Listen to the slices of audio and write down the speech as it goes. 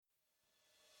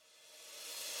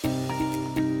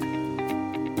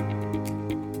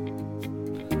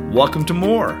Welcome to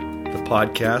More, the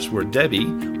podcast where Debbie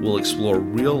will explore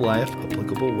real-life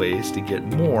applicable ways to get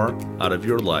more out of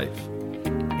your life.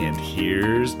 And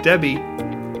here's Debbie.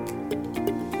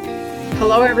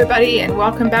 Hello, everybody, and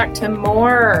welcome back to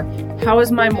More. How is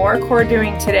my More Core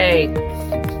doing today?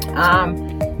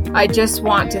 I just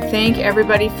want to thank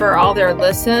everybody for all their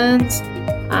listens.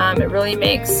 It really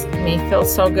makes me feel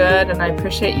so good, and I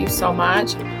appreciate you so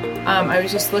much. I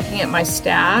was just looking at my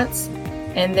stats,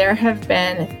 and there have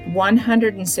been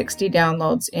 160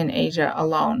 downloads in Asia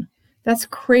alone. That's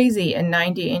crazy, and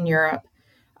 90 in Europe.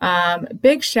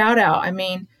 Big shout out. I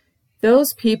mean,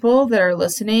 those people that are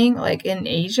listening, like in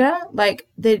Asia, like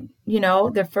their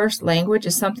first language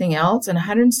is something else, and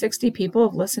 160 people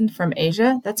have listened from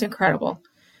Asia. That's incredible.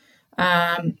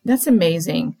 That's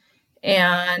amazing.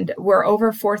 And we're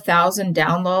over 4,000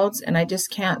 downloads, and I just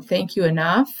can't thank you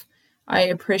enough. I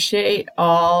appreciate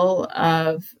all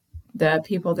of the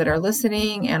people that are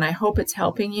listening, and I hope it's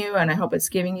helping you, and I hope it's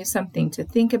giving you something to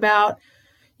think about,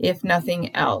 if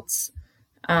nothing else.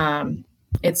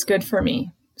 It's good for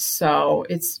me. So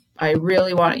I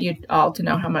really want you all to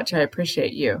know how much I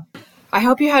appreciate you. I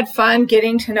hope you had fun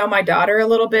getting to know my daughter a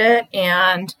little bit,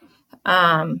 and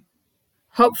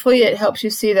hopefully it helps you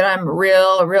see that I'm a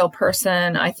real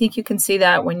person. I think you can see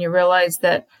that when you realize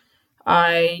that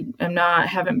I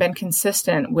haven't been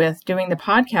consistent with doing the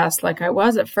podcast like I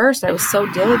was at first. I was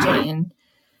so diligent in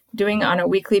doing it on a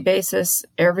weekly basis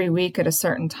every week at a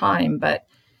certain time. But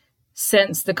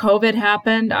since the COVID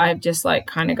happened, I've just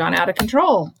kind of gone out of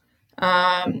control.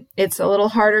 It's a little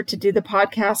harder to do the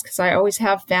podcast because I always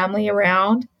have family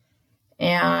around.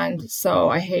 And so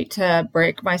I hate to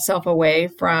break myself away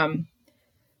from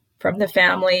the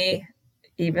family,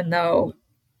 even though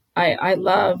I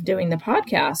love doing the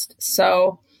podcast.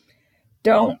 So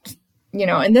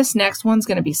and this next one's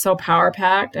going to be so power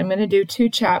packed. I'm going to do 2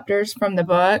 chapters from the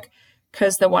book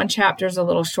because the one chapter is a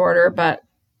little shorter, but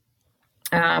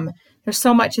there's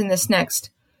so much in this podcast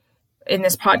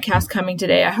coming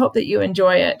today. I hope that you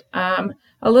enjoy it. A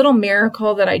little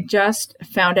miracle that I just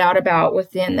found out about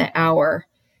within the hour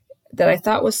that I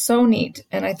thought was so neat,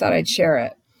 and I thought I'd share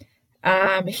it.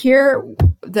 Here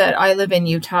that I live in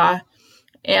Utah,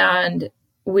 and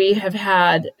we have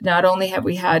not only have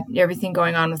we had everything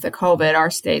going on with the COVID, our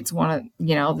state's one of,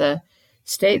 the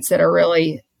states that are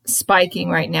really spiking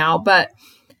right now, but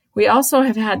we also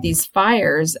have had these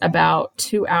fires about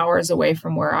 2 hours away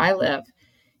from where I live.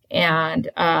 And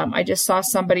I just saw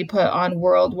somebody put on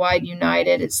Worldwide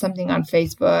United. It's something on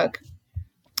Facebook.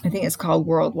 I think it's called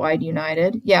Worldwide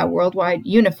United. Yeah, Worldwide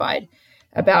Unified,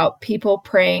 about people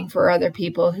praying for other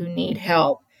people who need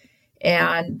help.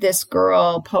 And this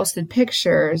girl posted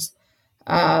pictures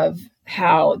of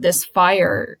how this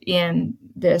fire in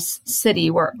this city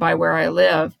by where I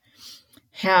live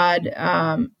had,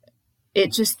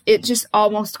 it just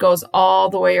almost goes all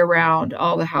the way around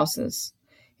all the houses.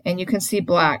 And you can see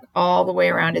black all the way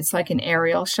around. It's like an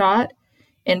aerial shot,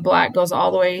 and black goes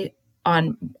all the way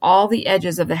on all the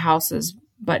edges of the houses,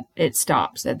 but it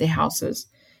stops at the houses.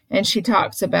 And she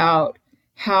talks about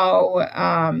how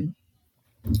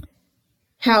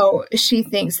she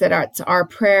thinks that it's our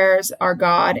prayers, our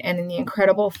God, and the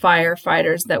incredible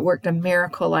firefighters that worked a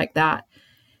miracle like that.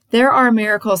 There are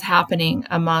miracles happening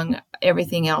among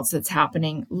everything else that's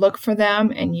happening. Look for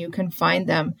them, and you can find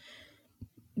them.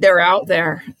 They're out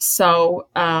there. So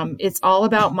it's all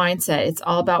about mindset. It's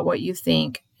all about what you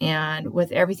think. And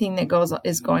with everything that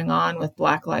is going on with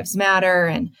Black Lives Matter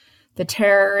and the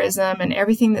terrorism and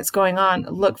everything that's going on,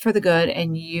 look for the good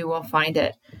and you will find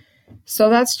it. So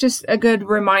that's just a good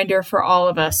reminder for all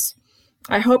of us.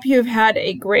 I hope you've had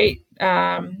I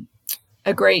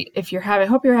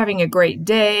hope you're having a great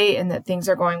day and that things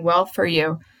are going well for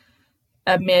you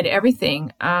amid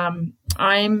everything.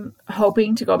 I'm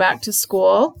hoping to go back to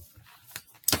school,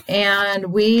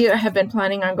 and we have been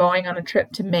planning on going on a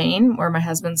trip to Maine, where my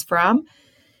husband's from.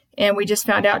 And we just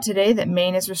found out today that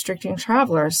Maine is restricting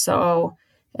travelers. So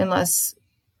unless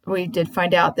we did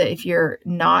find out that if you're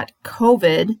not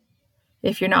COVID,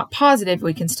 if you're not positive,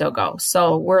 we can still go.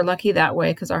 So we're lucky that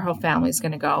way because our whole family's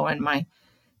going to go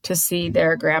to see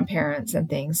their grandparents and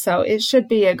things. So it should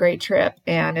be a great trip,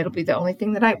 and it'll be the only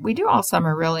thing that we do all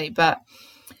summer, really. But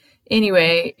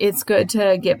anyway, it's good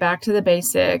to get back to the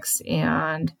basics,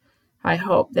 and I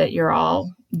hope that you're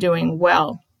all doing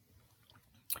well.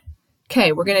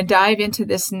 Okay, we're going to dive into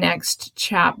this next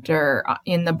chapter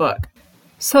in the book.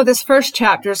 So this first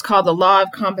chapter is called The Law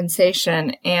of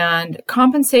Compensation, and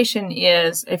compensation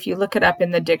is, if you look it up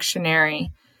in the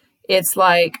dictionary, it's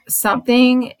like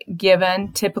something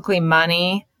given, typically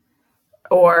money,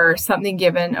 or something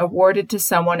given, awarded to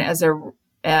someone as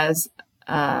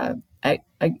a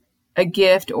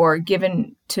gift or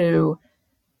given to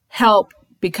help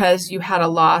because you had a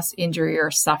loss, injury,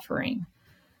 or suffering.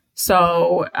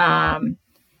 So,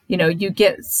 you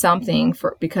get something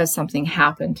because something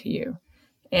happened to you.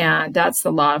 And that's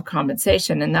the law of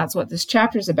compensation. And that's what this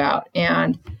chapter is about.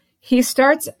 And he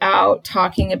starts out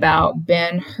talking about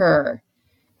Ben-Hur.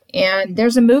 And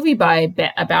there's a movie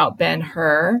about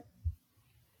Ben-Hur.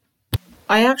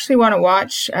 I actually want to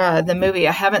watch the movie.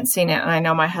 I haven't seen it, and I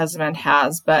know my husband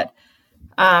has, but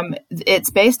it's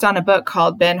based on a book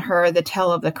called Ben-Hur, The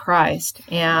Tale of the Christ.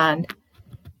 And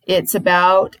it's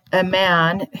about a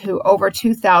man who over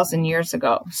 2,000 years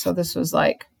ago, so this was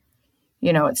like,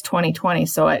 it's 2020,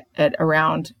 so at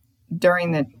around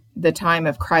during the time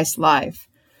of Christ's life,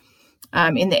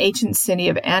 in the ancient city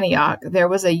of Antioch, there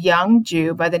was a young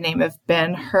Jew by the name of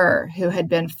Ben-Hur who had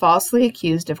been falsely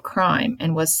accused of crime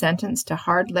and was sentenced to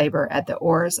hard labor at the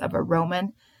oars of a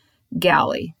Roman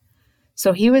galley.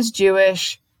 So he was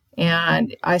Jewish,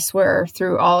 and I swear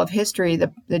through all of history,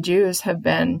 the Jews have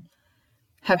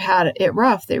had it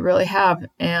rough. They really have,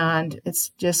 and it's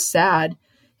just sad.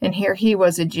 And here he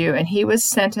was a Jew, and he was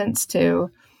sentenced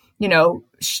to, a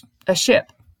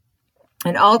ship.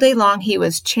 And all day long, he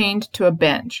was chained to a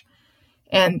bench.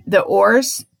 And the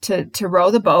oars to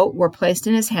row the boat were placed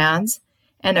in his hands,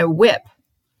 and a whip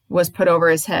was put over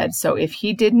his head. So if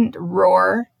he didn't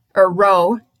row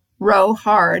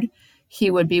hard, he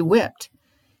would be whipped.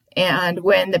 And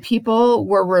when the people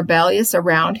were rebellious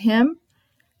around him,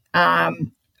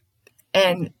 and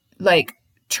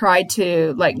tried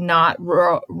to not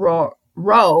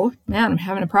row, man, I'm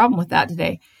having a problem with that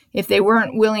today. If they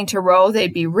weren't willing to row,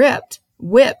 they'd be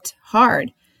whipped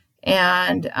hard.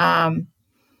 And,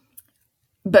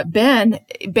 but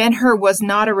Ben-Hur was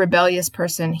not a rebellious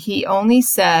person. He only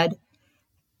said,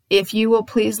 if you will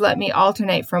please let me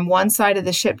alternate from one side of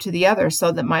the ship to the other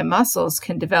so that my muscles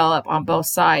can develop on both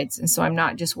sides. And so I'm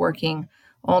not just working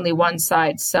only one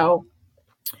side. So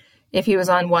if he was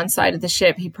on one side of the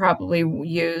ship, he probably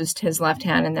used his left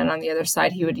hand, and then on the other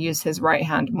side, he would use his right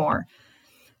hand more.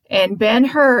 And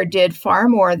Ben-Hur did far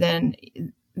more work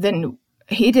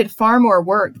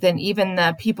than even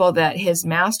the people that his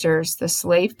masters, the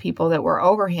slave people that were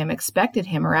over him, expected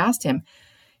him or asked him.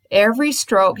 Every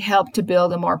stroke helped to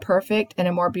build a more perfect and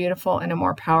a more beautiful and a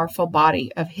more powerful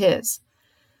body of his.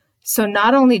 So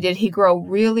not only did he grow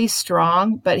really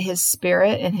strong, but his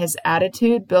spirit and his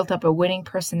attitude built up a winning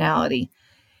personality.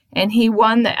 And he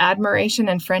won the admiration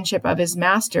and friendship of his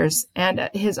masters, and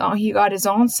he got his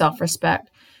own self-respect.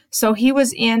 So he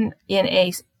was in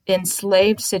a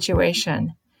enslaved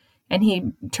situation, and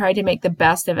he tried to make the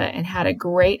best of it and had a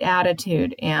great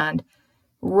attitude and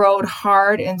rode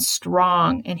hard and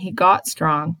strong, and he got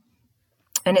strong.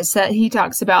 And he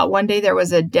talks about one day there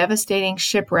was a devastating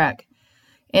shipwreck,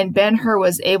 and Ben-Hur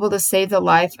was able to save the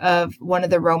life of one of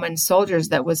the Roman soldiers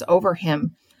that was over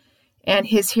him. And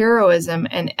his heroism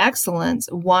and excellence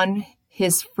won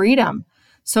his freedom.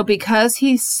 So because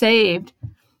he saved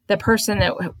the person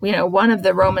that, one of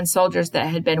the Roman soldiers that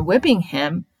had been whipping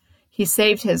him, he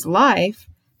saved his life,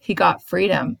 he got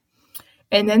freedom.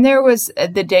 And then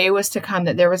the day was to come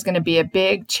that there was going to be a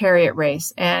big chariot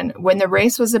race. And when the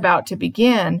race was about to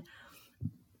begin,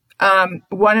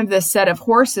 one of the set of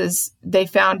horses they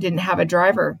found didn't have a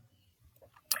driver.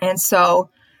 And so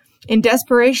in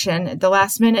desperation, at the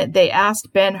last minute, they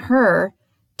asked Ben-Hur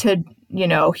to,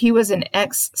 he was an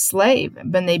ex-slave,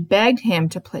 but they begged him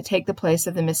to take the place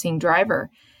of the missing driver.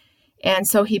 And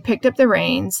so he picked up the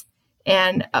reins,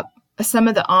 and some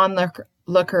of the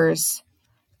onlookers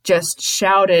just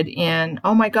shouted in,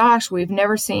 "Oh my gosh, we've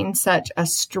never seen such a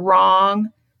strong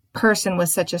person with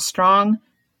such a strong,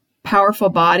 powerful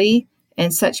body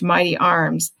and such mighty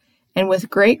arms." And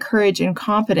with great courage and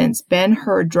confidence,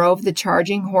 Ben-Hur drove the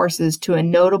charging horses to a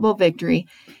notable victory,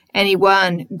 and he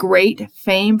won great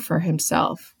fame for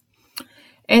himself.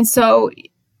 And so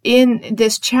in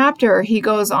this chapter, he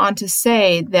goes on to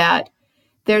say that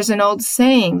there's an old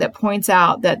saying that points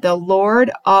out that the Lord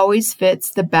always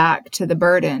fits the back to the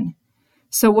burden.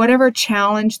 So whatever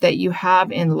challenge that you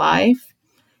have in life,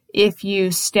 if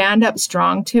you stand up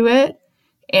strong to it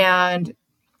and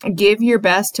give your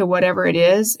best to whatever it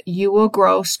is, you will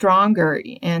grow stronger.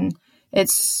 And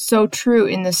it's so true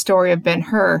in the story of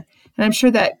Ben-Hur. And I'm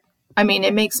sure that,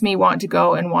 it makes me want to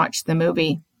go and watch the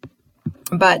movie.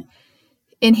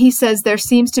 And he says there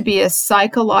seems to be a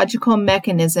psychological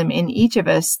mechanism in each of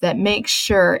us that makes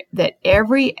sure that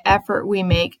every effort we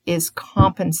make is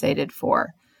compensated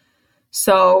for.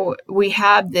 So we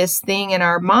have this thing in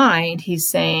our mind, he's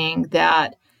saying,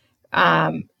 that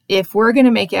if we're going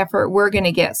to make effort, we're going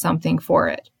to get something for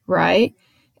it, right?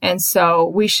 And so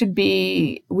whatever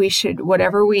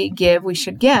we give, we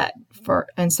should get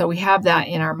and so we have that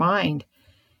in our mind.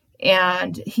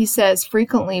 And he says,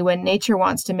 frequently when nature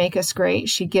wants to make us great,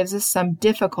 she gives us some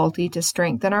difficulty to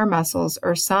strengthen our muscles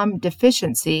or some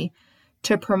deficiency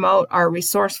to promote our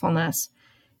resourcefulness.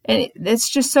 And it's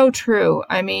just so true.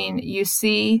 I mean, you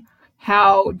see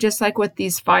how, just like with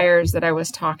these fires that I was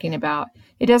talking about,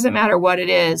 it doesn't matter what it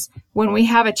is. When we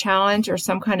have a challenge or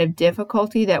some kind of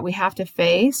difficulty that we have to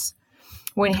face,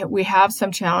 when we have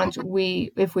some challenge,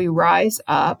 if we rise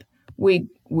up,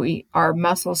 our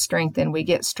muscles strengthen, we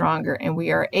get stronger, and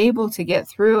we are able to get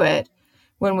through it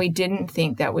when we didn't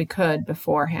think that we could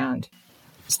beforehand.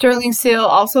 Sterling Seal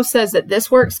also says that this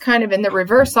works kind of in the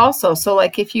reverse also. So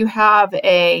like if you have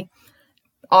a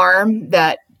arm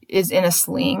that is in a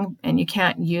sling and you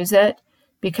can't use it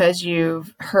because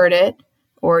you've hurt it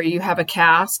or you have a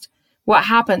cast, what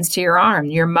happens to your arm?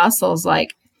 Your muscles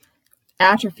like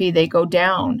atrophy, they go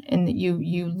down and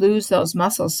you lose those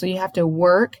muscles. So you have to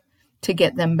work to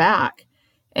get them back.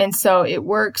 And so it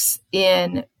works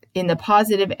in the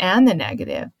positive and the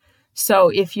negative. So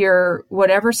if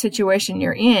whatever situation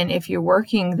you're in, if you're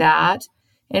working that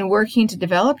and working to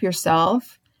develop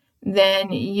yourself,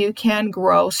 then you can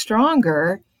grow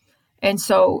stronger. And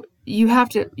so you have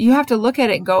to look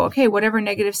at it and go, okay, whatever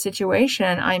negative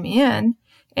situation I'm in,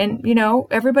 and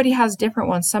everybody has different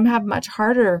ones. Some have much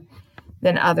harder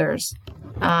than others.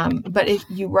 But if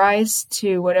you rise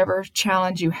to whatever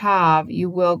challenge you have, you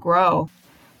will grow.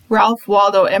 Ralph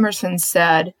Waldo Emerson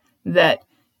said that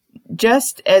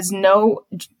just as no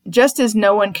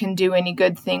one can do any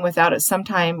good thing without at some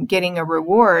time getting a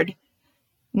reward,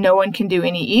 no one can do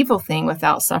any evil thing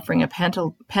without suffering a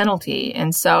penalty.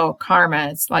 And so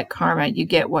it's like karma, you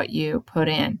get what you put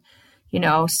in,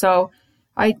 so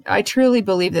I truly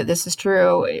believe that this is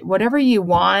true. Whatever you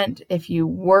want, if you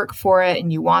work for it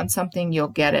and you want something, you'll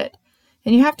get it.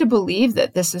 And you have to believe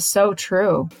that this is so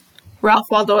true.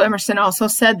 Ralph Waldo Emerson also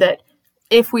said that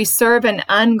if we serve an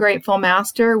ungrateful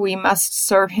master, we must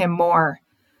serve him more.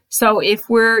 So if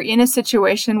we're in a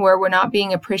situation where we're not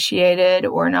being appreciated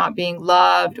or not being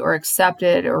loved or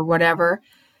accepted or whatever,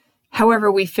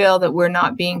 however we feel that we're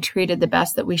not being treated the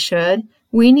best that we should,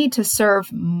 we need to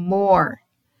serve more.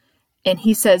 And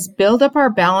he says, build up our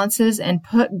balances and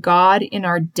put God in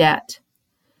our debt.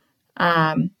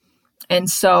 And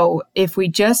so if we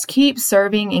just keep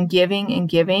serving and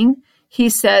giving, he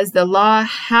says the law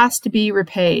has to be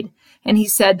repaid. And he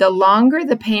said, the longer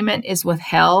the payment is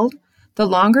withheld, the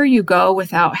longer you go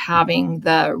without having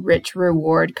the rich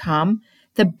reward come,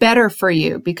 the better for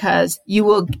you, because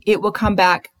it will come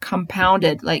back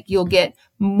compounded. Like you'll get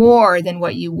more than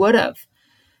what you would have.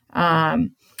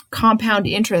 Compound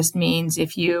interest means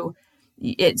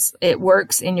it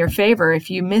works in your favor. If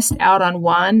you missed out on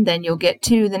 1, then you'll get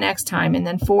 2 the next time, and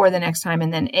then 4 the next time,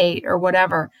 and then 8 or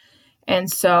whatever.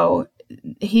 And so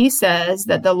he says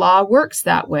that the law works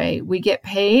that way. We get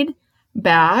paid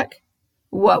back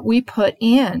what we put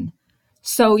in.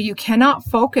 So you cannot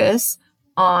focus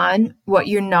on what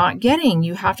you're not getting.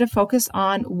 You have to focus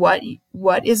on what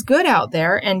is good out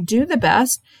there and do the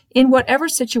best in whatever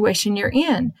situation you're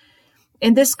in.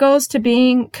 And this goes to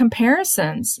being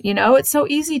comparisons. It's so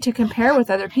easy to compare with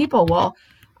other people. Well,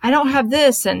 I don't have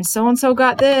this and so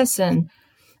got this. And,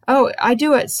 I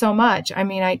do it so much. I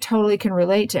mean, I totally can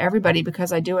relate to everybody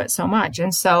because I do it so much.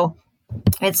 And so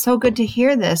it's so good to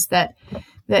hear this, that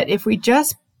if we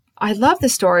I love the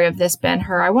story of this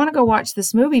Ben-Hur. I want to go watch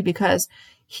this movie because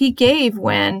he gave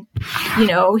when,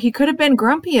 he could have been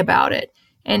grumpy about it.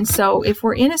 And so if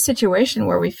we're in a situation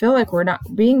where we feel like we're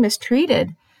not being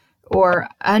mistreated or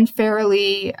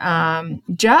unfairly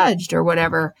judged or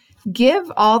whatever,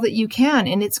 give all that you can,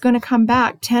 and it's going to come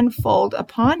back tenfold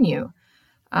upon you.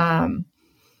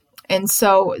 And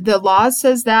so the law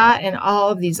says that, and all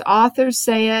of these authors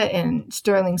say it, and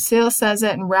Sterling Seal says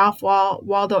it, and Ralph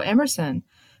Waldo Emerson.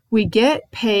 We get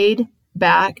paid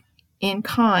back in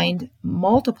kind,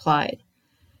 multiplied.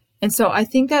 And so I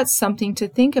think that's something to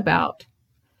think about.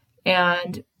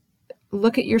 And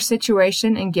look at your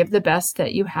situation and give the best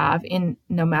that you have in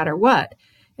no matter what.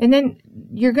 And then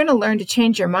you're going to learn to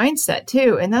change your mindset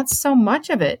too. And that's so much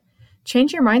of it.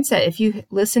 Change your mindset. If you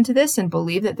listen to this and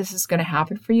believe that this is going to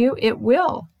happen for you, it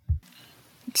will.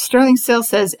 Sterling Seal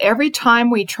says, every time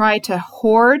we try to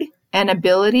hoard an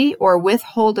ability or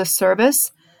withhold a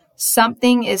service,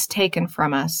 something is taken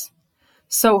from us.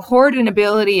 So hoard an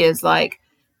ability is like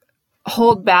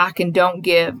hold back and don't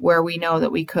give where we know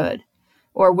that we could.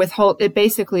 Or withhold, it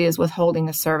basically is withholding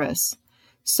a service.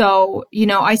 So,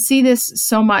 I see this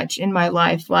so much in my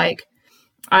life. Like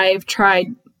I've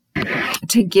tried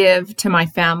to give to my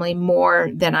family more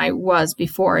than I was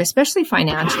before, especially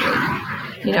financially.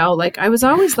 Like I was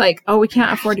always like, oh, we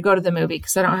can't afford to go to the movie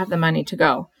because I don't have the money to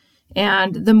go.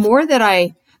 And the more that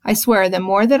I swear, the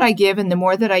more that I give and the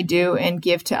more that I do and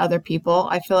give to other people,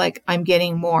 I feel like I'm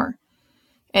getting more.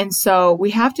 And so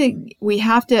we have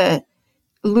to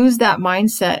lose that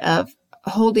mindset of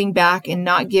holding back and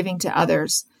not giving to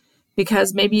others,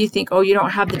 because maybe you think, oh, you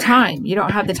don't have the time. You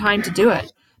don't have the time to do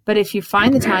it. But if you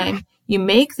find the time, you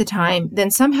make the time,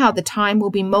 then somehow the time will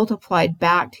be multiplied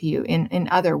back to you in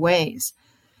other ways.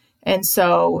 And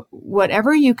so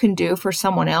whatever you can do for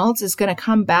someone else is going to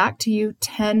come back to you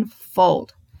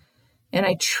tenfold. And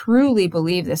I truly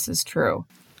believe this is true.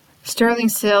 Sterling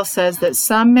Seale says that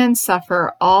some men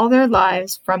suffer all their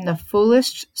lives from the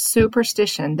foolish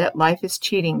superstition that life is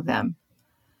cheating them.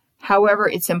 However,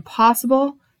 it's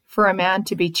impossible for a man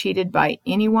to be cheated by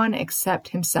anyone except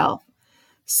himself.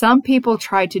 Some people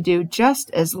try to do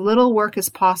just as little work as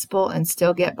possible and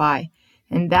still get by,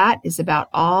 and that is about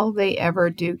all they ever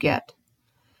do get.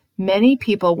 Many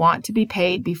people want to be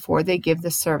paid before they give the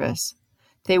service.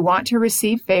 They want to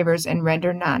receive favors and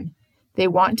render none. They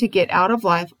want to get out of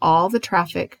life all that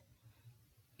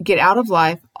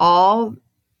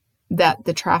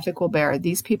the traffic will bear.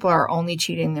 These people are only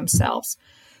cheating themselves.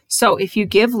 So if you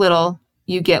give little,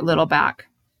 you get little back.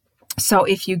 So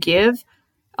if you give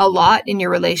a lot in your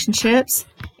relationships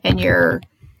and you're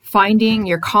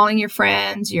calling your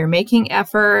friends, you're making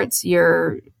efforts,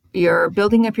 you're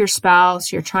building up your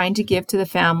spouse, you're trying to give to the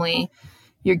family,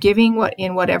 you're giving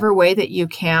in whatever way that you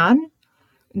can,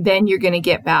 then you're going to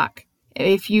get back.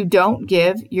 If you don't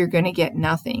give, you're going to get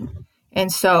nothing.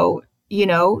 And so,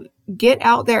 get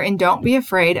out there and don't be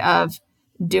afraid of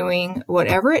doing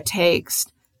whatever it takes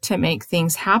to make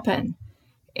things happen.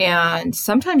 And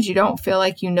sometimes you don't feel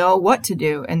like you know what to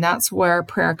do. And that's where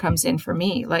prayer comes in for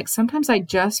me. Like sometimes I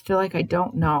just feel like I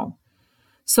don't know.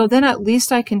 So then at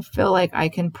least I can feel like I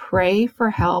can pray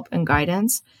for help and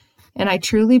guidance. And I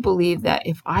truly believe that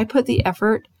if I put the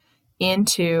effort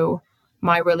into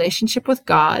my relationship with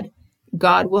God,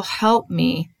 God will help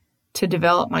me to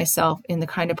develop myself in the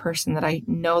kind of person that I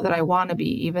know that I want to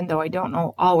be, even though I don't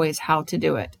know always how to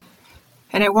do it.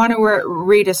 And I want to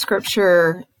read a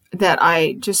scripture that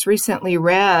I just recently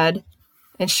read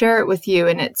and share it with you.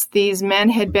 And it's these men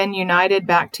had been united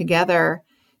back together.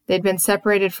 They'd been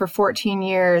separated for 14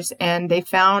 years, and they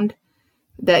found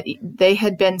that they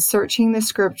had been searching the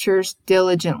scriptures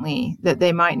diligently, that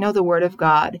they might know the word of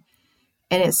God.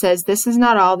 And it says, this is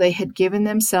not all. They had given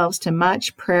themselves to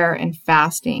much prayer and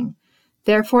fasting.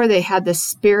 Therefore, they had the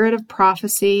spirit of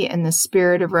prophecy and the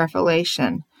spirit of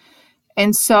revelation.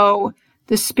 And so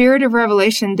the spirit of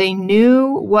revelation, they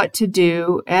knew what to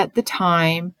do at the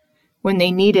time when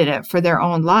they needed it for their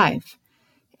own life.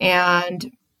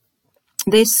 And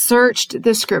they searched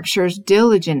the scriptures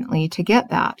diligently to get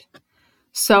that.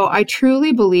 So I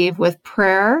truly believe with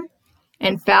prayer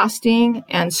and fasting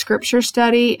and scripture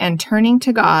study and turning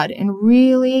to God and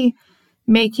really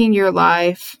making your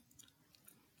life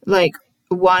like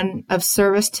one of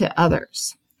service to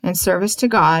others and service to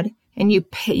God, and you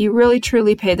really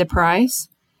truly pay the price,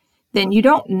 then you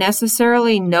don't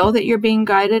necessarily know that you're being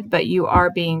guided, but you are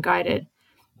being guided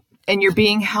and you're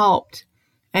being helped,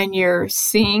 and you're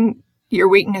seeing your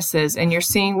weaknesses and you're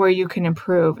seeing where you can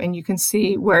improve, and you can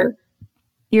see where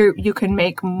you can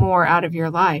make more out of your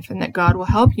life, and that God will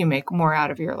help you make more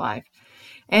out of your life.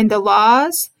 And the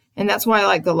laws, and that's why I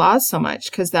like the laws so much,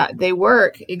 because that they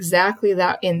work exactly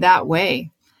that in that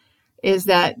way, is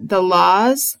that the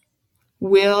laws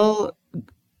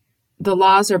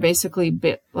are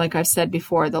basically, like I've said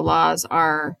before, the laws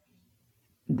are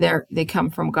there. They come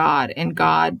from God, and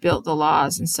God built the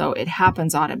laws. And so it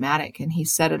happens automatic, and he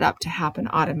set it up to happen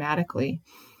automatically.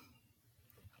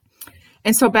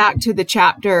 And so back to the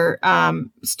chapter,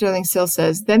 Sterling Seale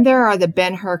says, then there are the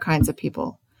Ben-Hur kinds of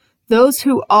people, those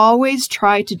who always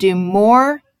try to do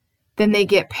more than they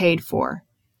get paid for.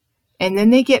 And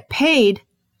then they get paid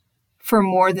for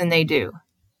more than they do.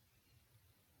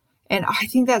 And I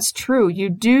think that's true. You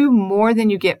do more than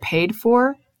you get paid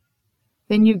for,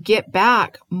 then you get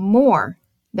back more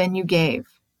than you gave.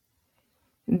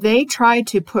 They try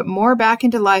to put more back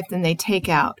into life than they take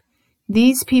out.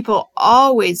 These people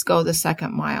always go the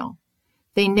second mile.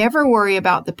 They never worry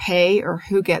about the pay or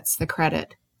who gets the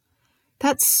credit.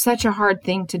 That's such a hard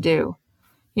thing to do.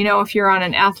 If you're on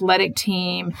an athletic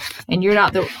team and you're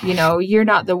not the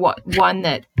one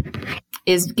that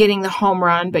is getting the home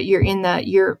run, but you're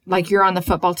on the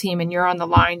football team and you're on the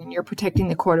line and you're protecting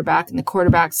the quarterback, and the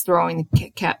quarterback's throwing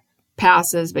the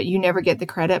passes, but you never get the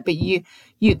credit, but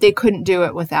they couldn't do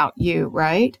it without you,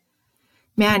 right?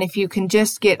 man, if you can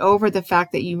just get over the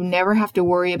fact that you never have to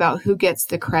worry about who gets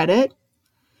the credit,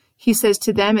 he says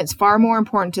to them, it's far more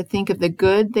important to think of the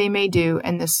good they may do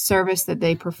and the service that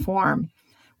they perform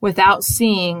without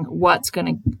seeing what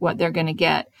they're going to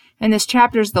get. And this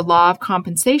chapter is the law of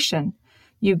compensation.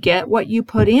 You get what you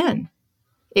put in.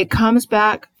 It comes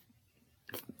back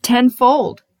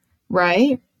tenfold,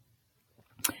 right?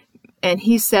 And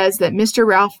he says that Mr.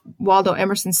 Ralph Waldo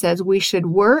Emerson says we should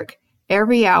work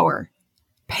every hour,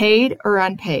 paid or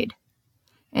unpaid,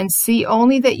 and see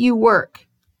only that you work,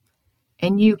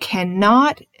 and you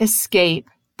cannot escape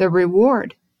the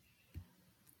reward.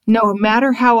 No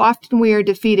matter how often we are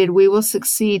defeated, we will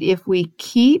succeed if we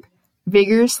keep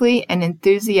vigorously and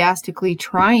enthusiastically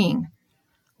trying.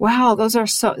 Wow,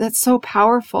 that's so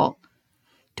powerful.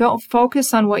 Don't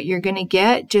focus on what you're going to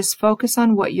get, just focus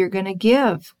on what you're going to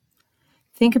give.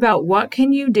 Think about what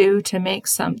can you do to make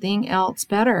something else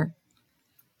better.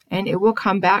 And it will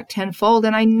come back tenfold,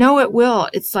 and I know it will.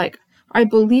 It's like, I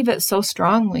believe it so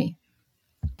strongly.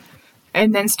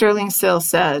 And then Sterling Sill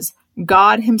says,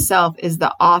 God himself is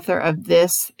the author of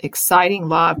this exciting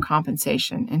law of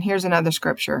compensation. And here's another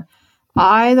scripture.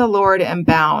 I, the Lord, am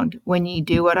bound when ye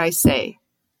do what I say.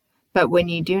 But when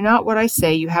ye do not what I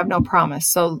say, you have no promise.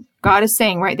 So God is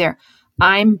saying right there,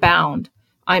 I'm bound.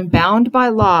 I'm bound by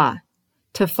law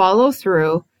to follow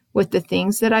through with the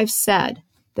things that I've said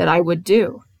that I would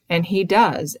do. And he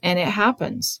does, and it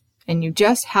happens. And you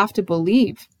just have to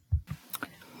believe.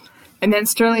 And then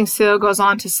Sterling Sill goes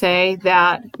on to say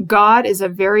that God is a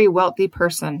very wealthy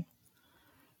person.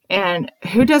 And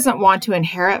who doesn't want to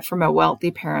inherit from a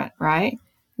wealthy parent, right?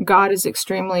 God is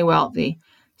extremely wealthy.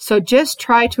 So just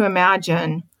try to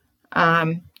imagine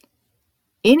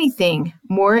anything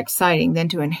more exciting than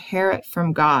to inherit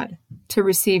from God, to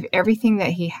receive everything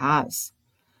that he has.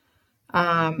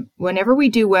 Whenever we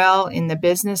do well in the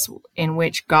business in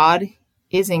which God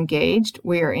is engaged,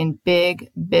 we are in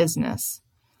big business.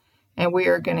 And we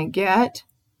are going to get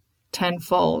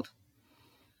tenfold.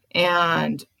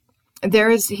 And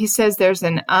he says there's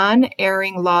an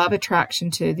unerring law of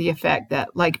attraction to the effect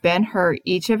that, like Ben-Hur,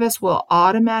 each of us will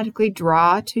automatically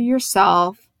draw to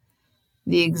yourself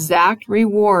the exact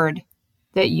reward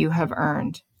that you have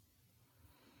earned.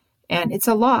 And it's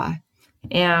a law.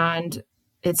 And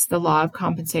it's the law of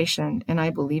compensation. And I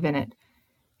believe in it.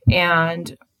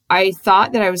 And I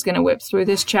thought that I was going to whip through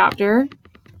this chapter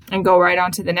and go right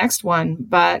on to the next one.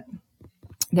 But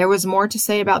there was more to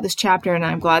say about this chapter, and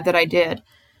I'm glad that I did.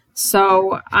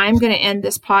 So I'm going to end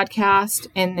this podcast,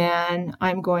 and then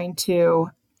I'm going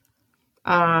to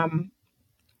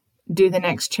do the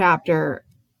next chapter,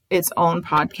 its own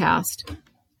podcast.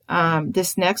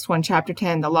 This next one, chapter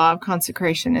 10, the law of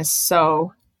consecration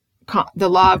the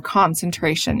law of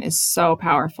concentration is so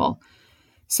powerful.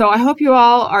 So I hope you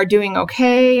all are doing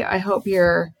okay. I hope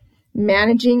you're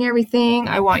managing everything.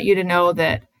 I want you to know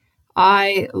that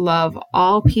I love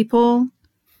all people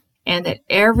and that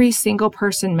every single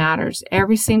person matters.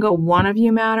 Every single one of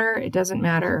you matter. It doesn't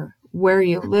matter where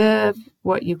you live,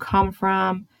 what you come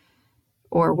from,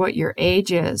 or what your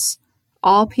age is.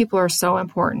 All people are so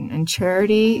important. And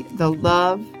charity, the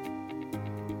love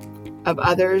of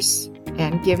others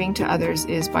and giving to others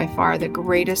is by far the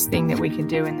greatest thing that we can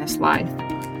do in this life.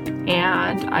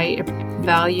 And I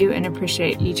value and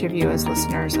appreciate each of you as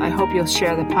listeners. I hope you'll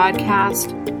share the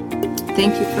podcast.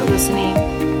 Thank you for listening.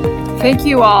 Thank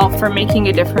you all for making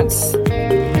a difference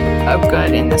of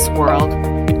good in this world.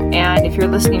 And if you're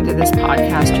listening to this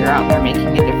podcast, you're out there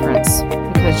making a difference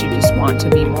because you just want to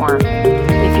be more.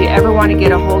 If you ever want to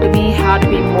get a hold of me,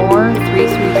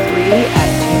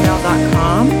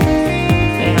 howtobeMore333@gmail.com.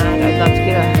 And I'd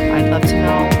love to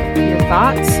know your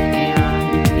thoughts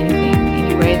and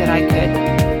any way that I could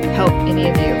help any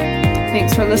of you.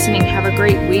 Thanks for listening. Have a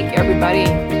great week, everybody.